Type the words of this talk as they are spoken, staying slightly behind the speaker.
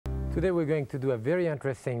Today we're going to do a very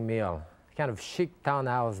interesting meal, kind of chic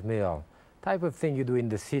townhouse meal. Type of thing you do in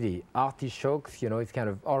the city. Artichokes, you know, it's kind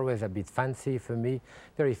of always a bit fancy for me.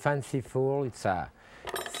 Very fanciful. It's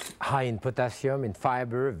high in potassium, in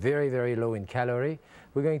fiber, very, very low in calorie.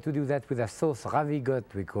 We're going to do that with a sauce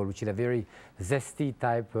Ravigote, we call, which is a very zesty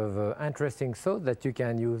type of interesting sauce that you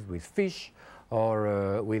can use with fish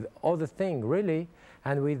or with other things, really.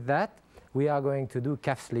 And with that, we are going to do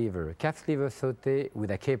calf's liver sauté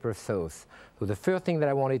with a caper sauce. So the first thing that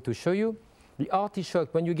I wanted to show you, the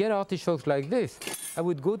artichoke. When you get artichokes like this, I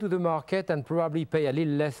would go to the market and probably pay a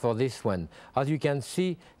little less for this one. As you can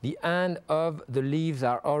see, the end of the leaves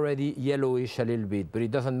are already yellowish a little bit, but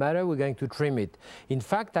it doesn't matter, we're going to trim it. In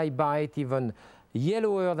fact, I buy it even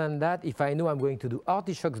yellower than that if I know I'm going to do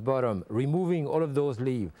artichokes bottom, removing all of those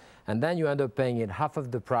leaves. And then you end up paying it half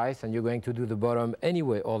of the price and you're going to do the bottom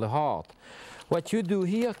anyway, or the heart. What you do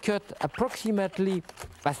here, cut approximately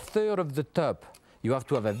a third of the top. You have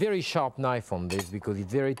to have a very sharp knife on this because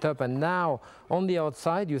it's very tough. And now on the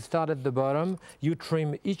outside, you start at the bottom, you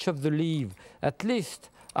trim each of the leaves at least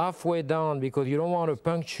halfway down because you don't want to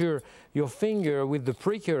puncture your finger with the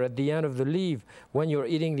pricker at the end of the leaf when you're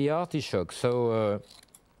eating the artichoke. So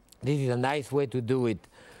this is a nice way to do it.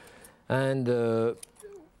 And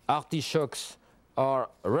artichokes are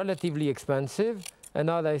relatively expensive. And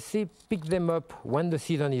as I see, pick them up when the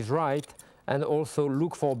season is right. And also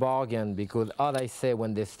look for bargain because, as I say,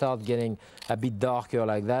 when they start getting a bit darker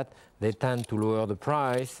like that, they tend to lower the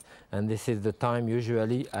price. And this is the time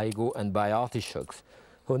usually I go and buy artichokes.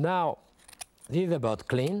 So now, this is about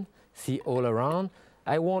clean, see all around.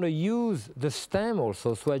 I want to use the stem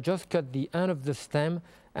also, so I just cut the end of the stem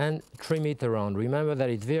and trim it around. Remember that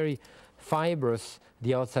it's very fibrous,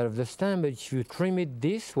 the outside of the stem, but if you trim it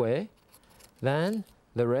this way, then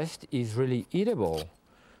the rest is really eatable.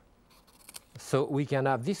 So we can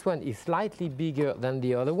have, this one is slightly bigger than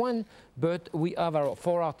the other one, but we have our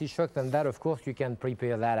 4 artichokes, and that, of course, you can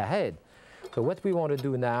prepare that ahead. So what we want to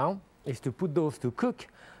do now is to put those to cook.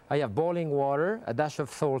 I have boiling water, a dash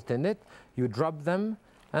of salt in it. You drop them,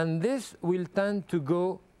 and this will tend to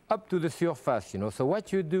go up to the surface, you know. So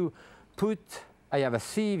what you do, I have a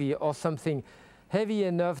sieve or something heavy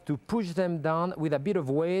enough to push them down with a bit of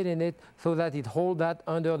weight in it so that it holds that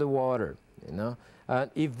under the water, you know.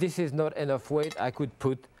 If this is not enough weight, I could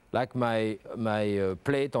put like my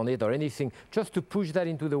plate on it or anything, just to push that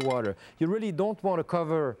into the water. You really don't want to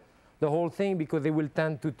cover the whole thing because they will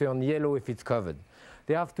tend to turn yellow if it's covered.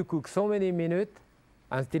 They have to cook so many minutes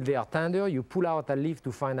until they are tender. You pull out a leaf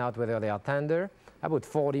to find out whether they are tender, about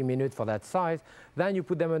 40 minutes for that size. Then you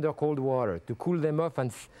put them under cold water to cool them off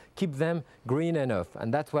and keep them green enough.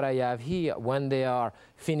 And that's what I have here. When they are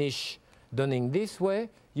finished done in this way,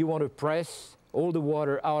 you want to press all the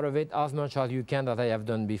water out of it as much as you can, that I have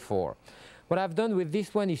done before. What I've done with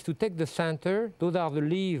this one is to take the center, those are the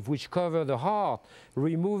leaves which cover the heart,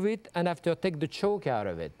 remove it, and after take the choke out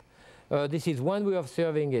of it. This is one way of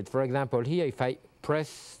serving it. For example, here, if I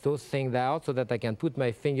press those things out so that I can put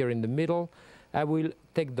my finger in the middle, I will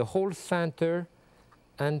take the whole center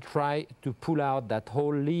and try to pull out that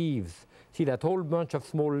whole leaves. See that whole bunch of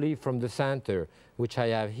small leaves from the center, which I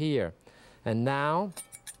have here. And now,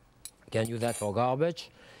 can use that for garbage.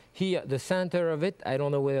 Here, the center of it, I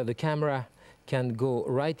don't know whether the camera can go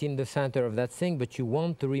right in the center of that thing, but you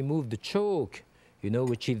want to remove the choke, you know,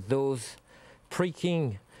 which is those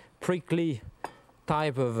prickly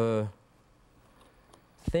type of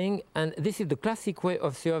thing. And this is the classic way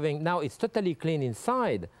of serving. Now, it's totally clean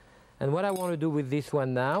inside. And what I want to do with this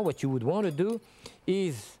one now, what you would want to do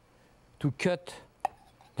is to cut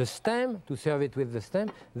the stem, to serve it with the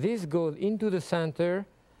stem. This goes into the center,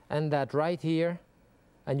 and that right here,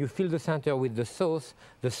 and you fill the center with the sauce.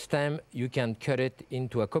 The stem, you can cut it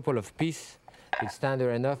into a couple of pieces. It's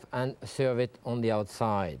tender enough, and serve it on the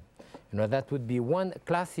outside. You know, that would be one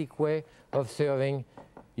classic way of serving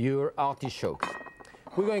your artichokes.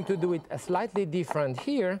 We're going to do it slightly different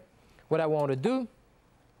here. What I want to do,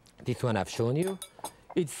 this one I've shown you,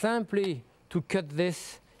 it's simply to cut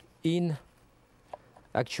this in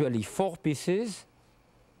actually 4 pieces.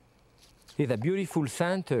 It's a beautiful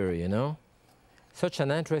center, you know, such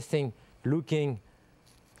an interesting looking.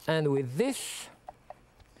 And with this,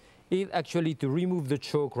 is actually to remove the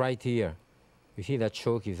choke right here. You see that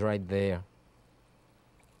choke is right there.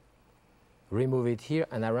 Remove it here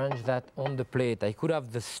and arrange that on the plate. I could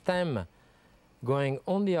have the stem going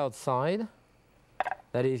on the outside.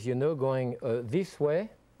 That is, you know, going this way.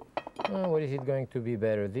 What is it going to be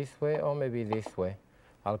better, this way or maybe this way?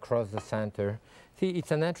 I'll cross the center. See,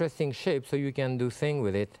 it's an interesting shape, so you can do things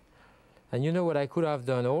with it. And you know what I could have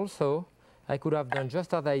done also? I could have done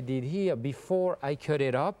just as I did here. Before I cut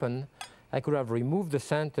it open, I could have removed the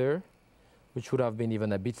center, which would have been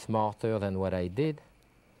even a bit smarter than what I did,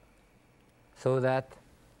 so that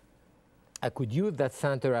I could use that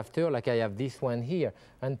center after, like I have this one here,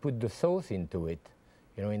 and put the sauce into it,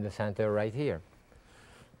 you know, in the center right here.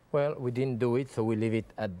 Well, we didn't do it, so we leave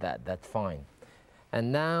it at that. That's fine.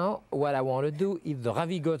 And now what I want to do is the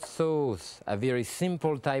Ravigote sauce, a very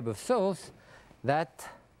simple type of sauce that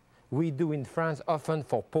we do in France often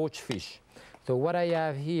for poached fish. So what I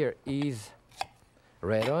have here is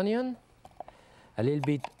red onion, a little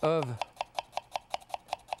bit of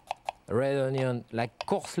red onion, like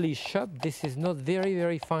coarsely chopped. This is not very,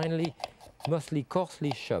 very finely, mostly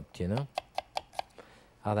coarsely chopped, you know.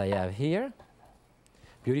 What I have here,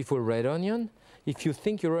 beautiful red onion. If you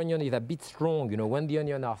think your onion is a bit strong, you know, when the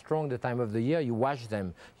onions are strong the time of the year, you wash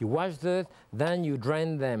them. You wash them, then you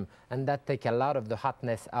drain them, and that takes a lot of the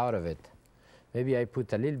hotness out of it. Maybe I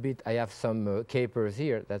put a little bit, I have some capers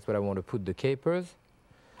here. That's what I want to put, the capers.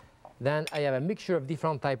 Then I have a mixture of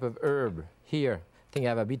different type of herb here. I think I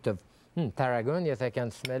have a bit of tarragon, yes, I can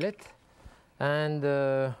smell it. And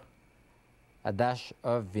a dash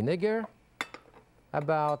of vinegar,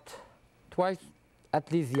 about twice at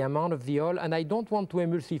least the amount of the oil, and I don't want to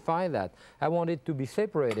emulsify that. I want it to be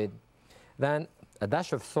separated. Then a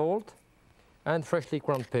dash of salt and freshly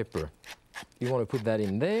ground pepper. You want to put that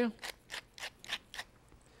in there.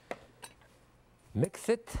 Mix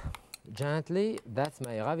it gently. That's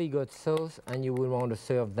my Ravigote sauce, and you will want to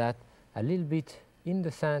serve that a little bit in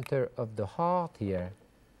the center of the heart here.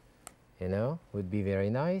 You know, would be very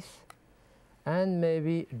nice. And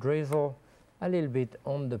maybe drizzle a little bit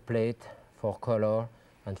on the plate for color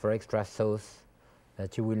and for extra sauce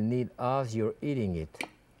that you will need as you're eating it.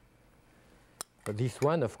 For this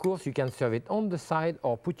one, of course, you can serve it on the side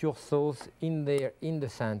or put your sauce in there in the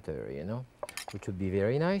center, you know, which would be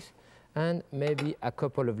very nice. And maybe a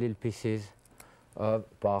couple of little pieces of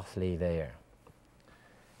parsley there.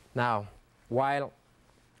 Now, while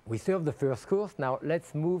we serve the first course, now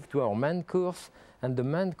let's move to our main course. And the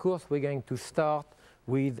main course, we're going to start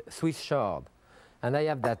with Swiss chard. And I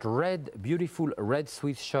have that red, beautiful red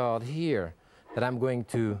Swiss chard here that I'm going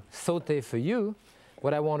to saute for you.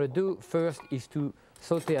 What I want to do first is to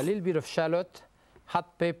saute a little bit of shallot,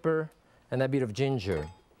 hot pepper, and a bit of ginger.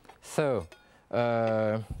 So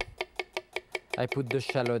I put the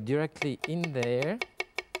shallot directly in there,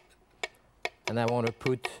 and I want to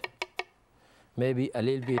put maybe a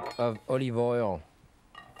little bit of olive oil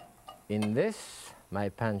in this. My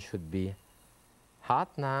pan should be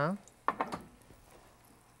hot now.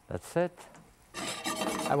 That's it.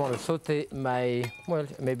 I want to saute my, well,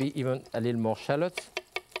 maybe even a little more shallots.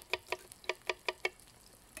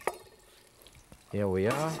 Here we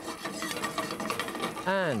are.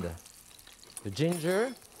 And the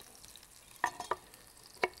ginger.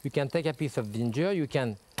 You can take a piece of ginger, you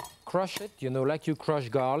can crush it, you know, like you crush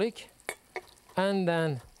garlic, and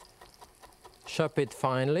then chop it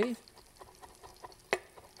finely.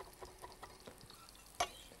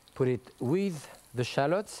 Put it with the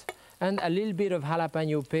shallots and a little bit of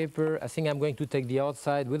jalapeno pepper. I think I'm going to take the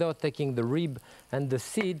outside without taking the rib and the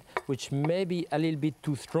seed, which may be a little bit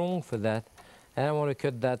too strong for that. And I want to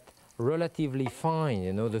cut that relatively fine.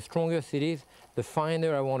 You know, the stronger it is, the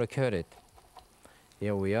finer I want to cut it.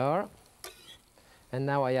 Here we are. And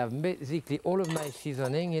now I have basically all of my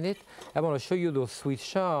seasoning in it. I want to show you those Swiss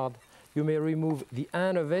chard. You may remove the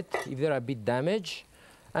end of it if they're a bit damaged,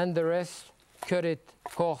 and the rest cut it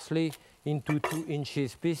coarsely into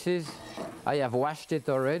 2-inch pieces. I have washed it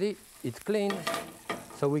already. It's clean,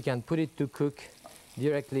 so we can put it to cook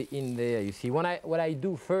directly in there. You see, what I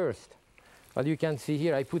do first, well, you can see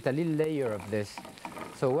here, I put a little layer of this.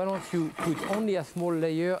 So why don't you put only a small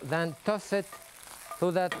layer, then toss it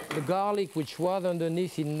so that the garlic which was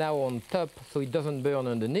underneath is now on top, so it doesn't burn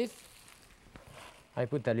underneath. I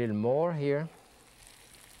put a little more here.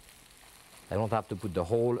 I don't have to put the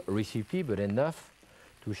whole recipe, but enough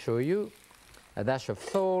to show you. A dash of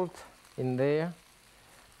salt in there.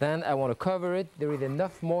 Then I want to cover it. There is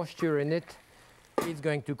enough moisture in it. It's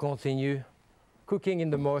going to continue cooking in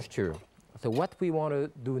the moisture. So what we want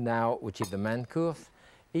to do now, which is the main course,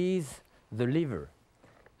 is the liver.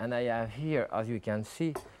 And I have here, as you can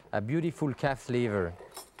see, a beautiful calf liver.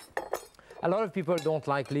 A lot of people don't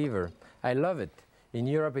like liver. I love it. In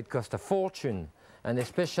Europe, it costs a fortune. And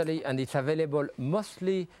especially, and it's available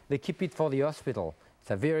mostly, they keep it for the hospital. It's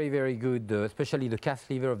a very, very good, especially the calf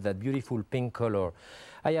liver of that beautiful pink color.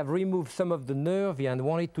 I have removed some of the nerve and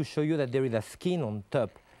wanted to show you that there is a skin on top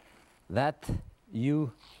that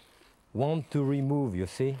you want to remove, you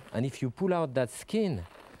see. And if you pull out that skin,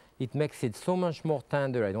 It makes it so much more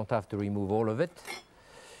tender. I don't have to remove all of it.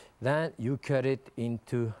 Then you cut it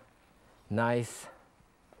into nice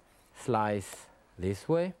slice this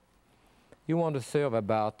way. You want to serve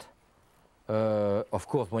about, of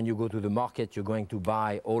course, when you go to the market, you're going to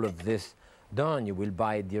buy all of this done. You will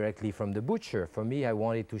buy it directly from the butcher. For me, I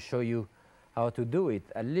wanted to show you how to do it.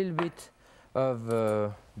 A little bit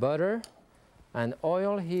of butter and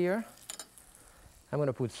oil here. I'm going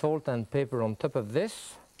to put salt and pepper on top of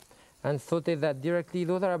this and saute that directly.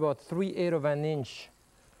 Those are about 3/8 of an inch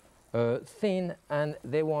thin, and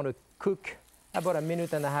they want to cook about 1.5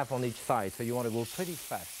 minutes on each side. So you want to go pretty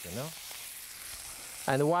fast, you know.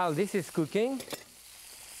 And while this is cooking,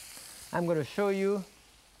 I'm going to show you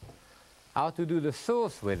how to do the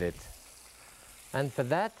sauce with it. And for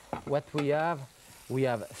that, what we have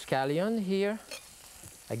scallion here.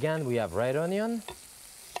 Again, we have red onion,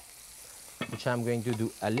 which I'm going to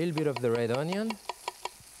do a little bit of the red onion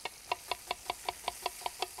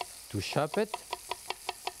to chop it.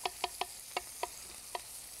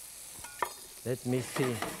 Let me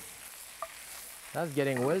see. That's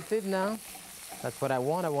getting wilted now. That's what I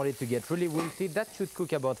want. I want it to get really wilted. That should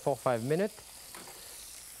cook about 4 or 5 minutes.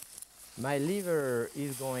 My liver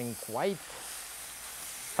is going quite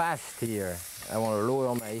fast here. I want to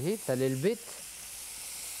lower my heat a little bit.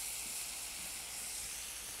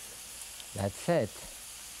 That's it.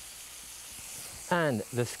 And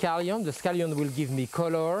the scallion will give me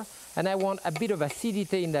color, and I want a bit of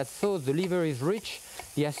acidity in that sauce. The liver is rich.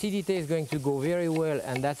 The acidity is going to go very well,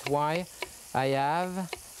 and that's why I have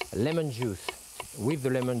lemon juice. With the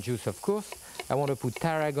lemon juice, of course, I want to put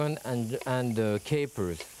tarragon and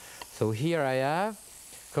capers. So here I have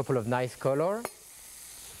a couple of nice color.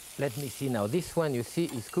 Let me see now. This one, you see,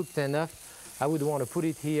 is cooked enough. I would want to put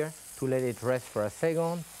it here to let it rest for a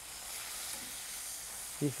second.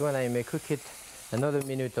 This one, I may cook it another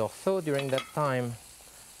minute or so. During that time,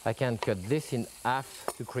 I can cut this in half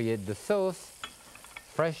to create the sauce.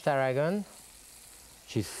 Fresh tarragon,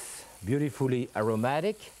 which is beautifully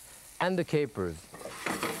aromatic, and the capers.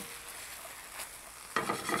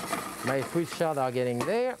 My Swiss chard are getting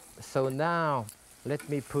there. So now, let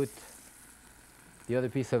me put the other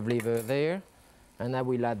piece of liver there, and I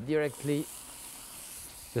will add directly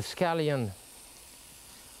the scallion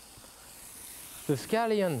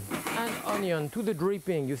and onion to the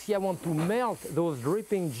dripping. You see, I want to melt those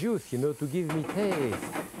dripping juice, you know, to give me taste,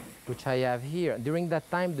 which I have here. During that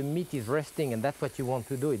time, the meat is resting, and that's what you want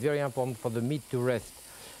to do. It's very important for the meat to rest.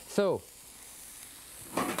 So,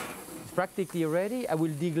 it's practically ready. I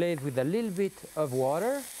will deglaze with a little bit of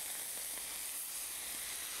water.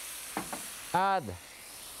 Add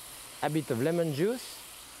a bit of lemon juice,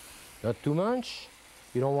 not too much.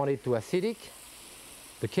 You don't want it too acidic.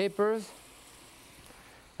 The capers.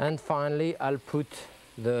 And finally, I'll put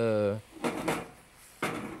the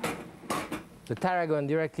tarragon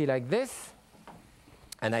directly like this.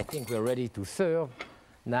 And I think we're ready to serve.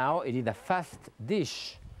 Now, it is a fast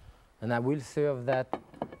dish. And I will serve that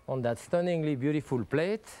on that stunningly beautiful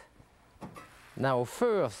plate. Now,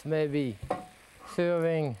 first, maybe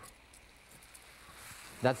serving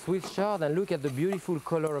that Swiss chard, and look at the beautiful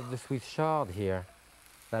color of the Swiss chard here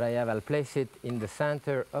that I have. I'll place it in the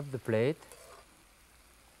center of the plate.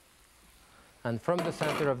 And from the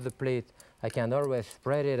center of the plate, I can always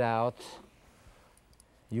spread it out.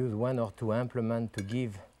 Use 1 or 2 implements to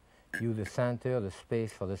give you the center, the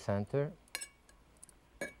space for the center.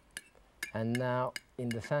 And now, in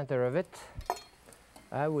the center of it,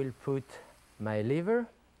 I will put my liver,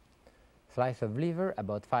 slice of liver,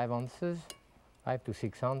 about 5 ounces, 5 to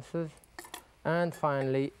 6 ounces. And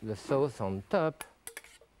finally, the sauce on top,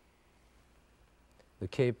 the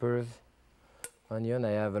capers, onion.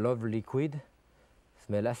 I have a lot of liquid,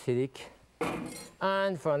 smell acidic.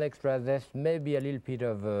 And for an extra zest, maybe a little bit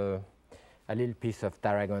of a little piece of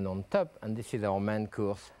tarragon on top. And this is our main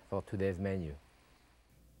course for today's menu.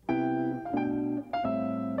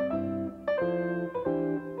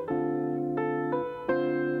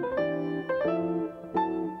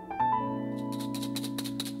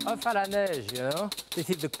 Oeufs à la neige, you know. This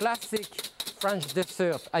is the classic French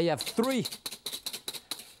dessert. I have three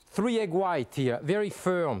egg white here, very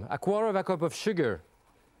firm, 1/4 cup of sugar.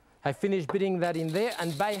 I finish beating that in there,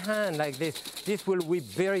 and by hand like this, this will whip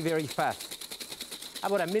very, very fast.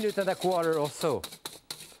 About 1.25 minutes or so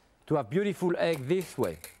to have beautiful egg this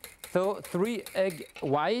way. So 3 egg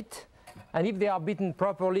white, and if they are beaten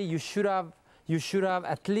properly, you should have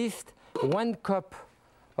at least 1 cup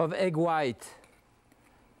of egg white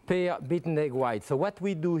per beaten egg white. So what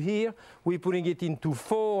we do here, we're putting it into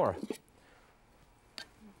 4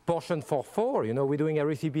 portion for 4. You know, we're doing a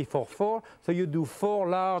recipe for 4. So you do 4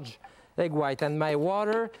 large egg white. And my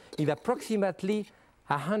water is approximately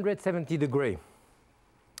 170 degrees.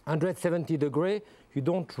 170 degrees, you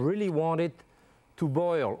don't really want it to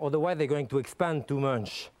boil. Otherwise, they're going to expand too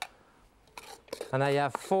much. And I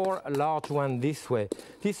have 4 large ones this way.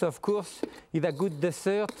 This, of course, is a good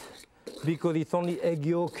dessert because it's only egg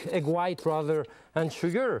yolk, egg white rather, and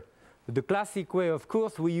sugar. The classic way, of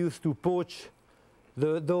course, we used to poach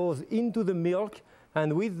those into the milk,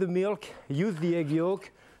 and with the milk, use the egg yolk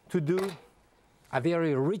to do a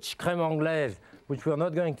very rich crème anglaise, which we're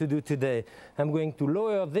not going to do today. I'm going to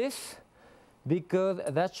lower this because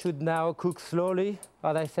that should now cook slowly.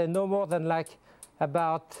 As I said, no more than like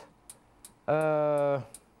about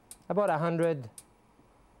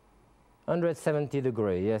 170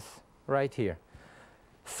 degrees, yes, right here.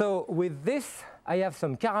 So with this, I have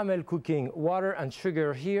some caramel cooking, water and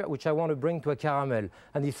sugar here, which I want to bring to a caramel.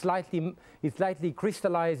 And it's slightly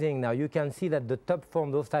crystallizing now. You can see that the top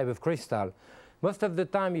forms those type of crystal. Most of the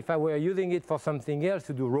time, if I were using it for something else,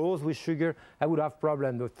 to do rose with sugar, I would have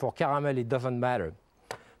problems. But for caramel, it doesn't matter.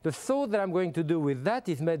 The sauce that I'm going to do with that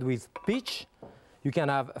is made with peach. You can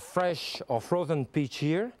have fresh or frozen peach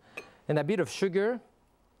here, and a bit of sugar,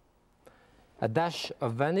 a dash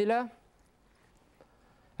of vanilla,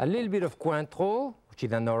 a little bit of Cointreau, which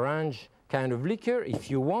is an orange kind of liquor if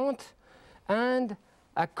you want, and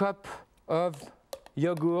a cup of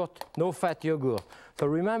yogurt, no-fat yogurt. So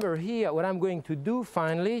remember here, what I'm going to do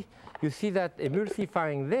finally, you see that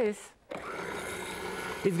emulsifying this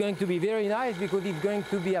is going to be very nice because it's going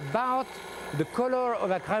to be about the color of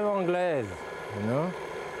a crème anglaise, you know.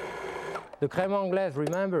 The crème anglaise,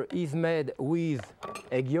 remember, is made with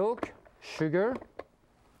egg yolk, sugar,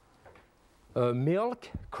 milk,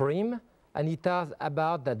 cream, and it has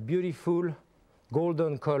about that beautiful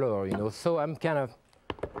golden color, you know. So I'm kind of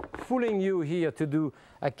fooling you here to do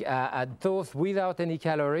a toast without any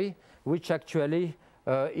calorie, which actually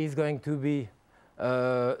is going to be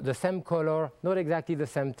the same color, not exactly the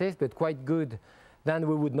same taste, but quite good than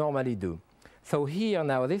we would normally do. So here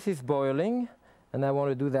now, this is boiling, and I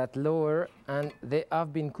want to do that lower, and they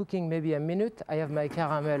have been cooking maybe a minute. I have my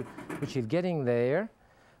caramel, which is getting there.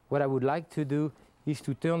 What I would like to do is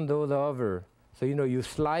to turn those over. So, you know, you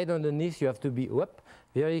slide underneath, you have to be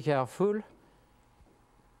very careful.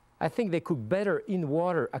 I think they cook better in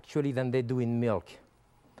water, actually, than they do in milk.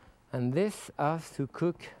 And this has to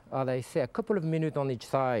cook, as I say, a couple of minutes on each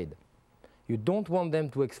side. You don't want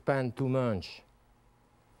them to expand too much.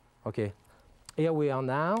 Okay, here we are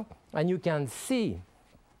now, and you can see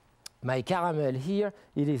my caramel here.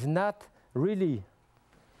 It is not really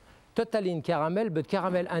totally in caramel, but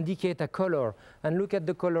caramel indicates a color. And look at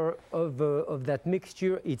the color of that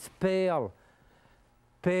mixture. It's pale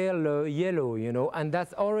yellow, you know, and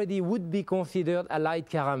that already would be considered a light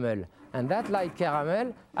caramel. And that light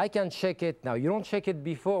caramel, I can shake it now. You don't shake it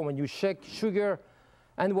before. When you shake sugar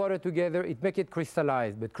and water together, it makes it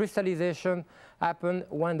crystallize. But crystallization happens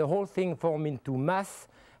when the whole thing forms into mass,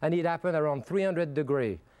 and it happens around 300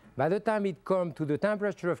 degrees. By the time it comes to the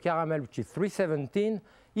temperature of caramel, which is 317,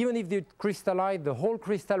 even if it crystallizes, the whole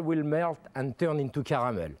crystal will melt and turn into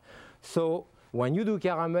caramel. So when you do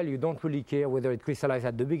caramel, you don't really care whether it crystallizes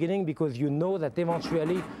at the beginning because you know that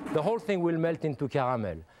eventually the whole thing will melt into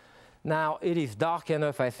caramel. Now, it is dark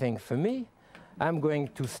enough, I think, for me. I'm going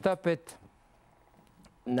to stop it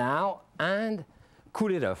now and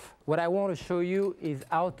cool it off. What I want to show you is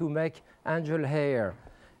how to make angel hair.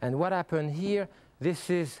 And what happened here, this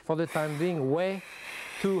is, for the time being, way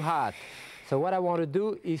too hot. So what I want to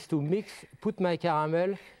do is to put my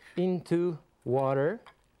caramel into water,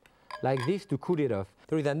 like this, to cool it off.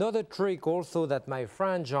 There is another trick also that my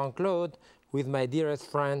friend Jean-Claude, with my dearest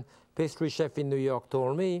friend, pastry chef in New York,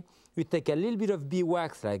 told me. You take a little bit of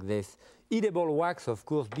beeswax like this, edible wax, of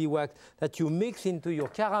course, beeswax, that you mix into your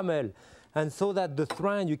caramel. And so that the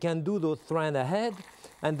strand, you can do those strands ahead,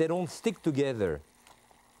 and they don't stick together.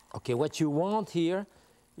 Okay, what you want here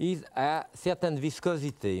is a certain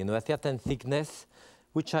viscosity, you know, a certain thickness,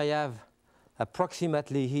 which I have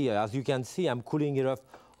approximately here. As you can see, I'm cooling it off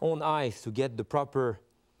on ice to get the proper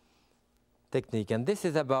technique. And this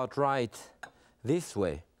is about right this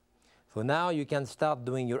way. So now you can start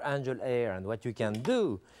doing your angel hair. And what you can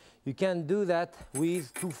do that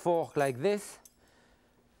with 2 forks like this,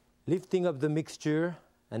 lifting up the mixture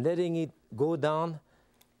and letting it go down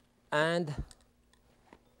and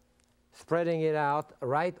spreading it out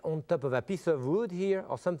right on top of a piece of wood here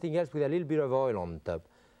or something else with a little bit of oil on top.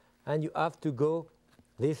 And you have to go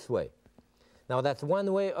this way. Now that's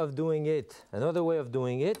one way of doing it. Another way of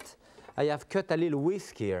doing it, I have cut a little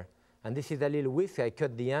whisk here. And this is a little whisk. I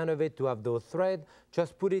cut the end of it to have those threads.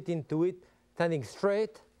 Just put it into it, standing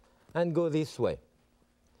straight, and go this way.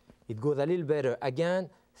 It goes a little better. Again,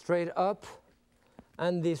 straight up,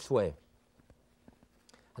 and this way.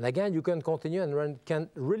 And again, you can continue and can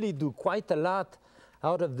really do quite a lot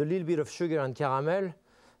out of the little bit of sugar and caramel.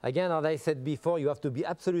 Again, as I said before, you have to be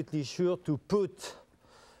absolutely sure to put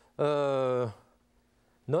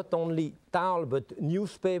not only towel, but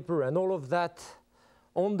newspaper and all of that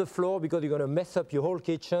on the floor, because you're going to mess up your whole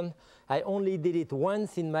kitchen. I only did it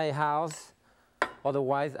once in my house.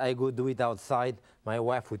 Otherwise, I go do it outside. My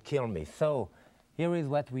wife would kill me. So here is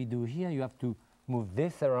what we do here. You have to move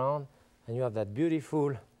this around, and you have that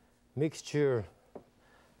beautiful mixture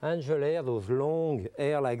angel hair, those long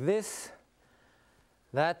hair like this,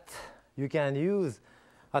 that you can use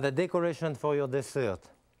as a decoration for your dessert.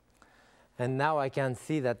 And now I can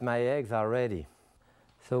see that my eggs are ready.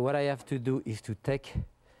 So what I have to do is to take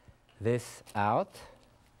this out.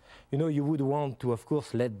 You know, you would want to, of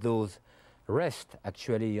course, let those rest,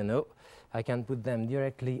 actually, you know. I can put them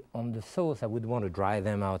directly on the sauce. I would want to dry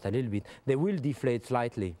them out a little bit. They will deflate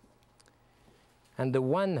slightly. And the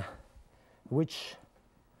one which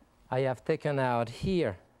I have taken out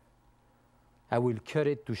here, I will cut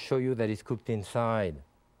it to show you that it's cooked inside.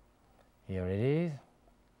 Here it is.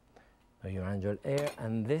 Your angel hair,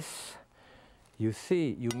 and this, you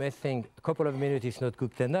see, you may think a couple of minutes is not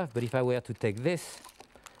cooked enough, but if I were to take this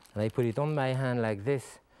and I put it on my hand like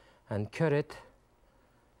this and cut it,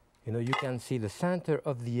 you know, you can see the center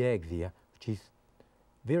of the egg here, which is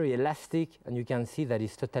very elastic, and you can see that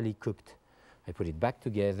it's totally cooked. I put it back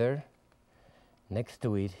together next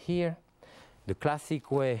to it here. The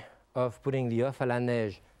classic way of putting the oeuf à la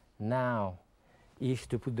neige now is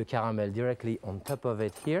to put the caramel directly on top of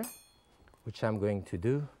it here, which I'm going to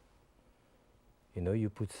do. You know, you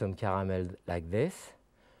put some caramel like this.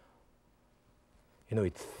 You know,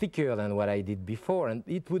 it's thicker than what I did before, and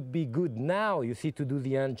it would be good now, you see, to do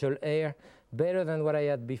the angel hair better than what I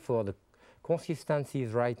had before. The consistency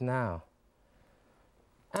is right now.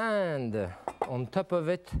 And on top of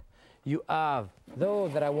it, you have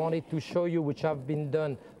those that I wanted to show you, which have been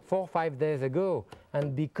done 4 or 5 days ago.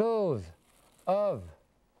 And because of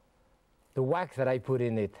the wax that I put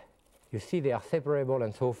in it, you see, they are separable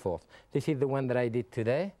and so forth. This is the one that I did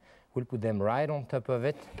today. We'll put them right on top of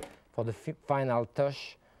it for the final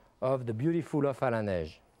touch of the beautiful oeuf à la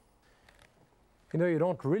neige. You know, you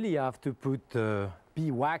don't really have to put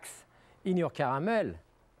beeswax in your caramel,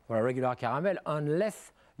 or a regular caramel,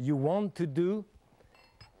 unless you want to do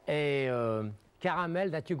a caramel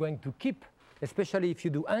that you're going to keep, especially if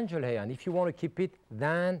you do angel hair. And if you want to keep it,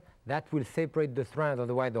 then that will separate the strands,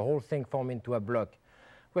 otherwise the whole thing forms into a block.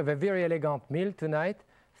 We have a very elegant meal tonight,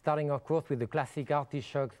 starting of course with the classic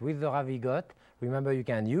artichokes with the Ravigote. Remember, you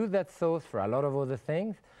can use that sauce for a lot of other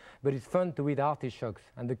things, but it's fun to eat artichokes,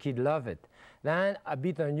 and the kids love it. Then, a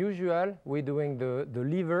bit unusual, we're doing the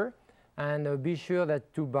liver, and be sure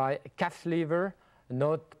that to buy calf's liver,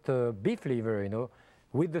 not beef liver, you know,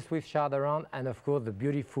 with the Swiss chard around, and of course the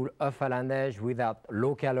beautiful oeuf à la neige without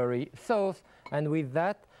low-calorie sauce. And with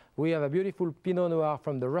that, we have a beautiful Pinot Noir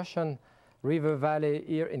from the Russian River Valley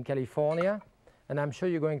here in California, and I'm sure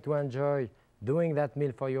you're going to enjoy doing that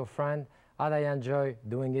meal for your friend, as I enjoy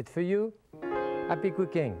doing it for you. Happy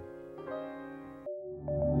cooking!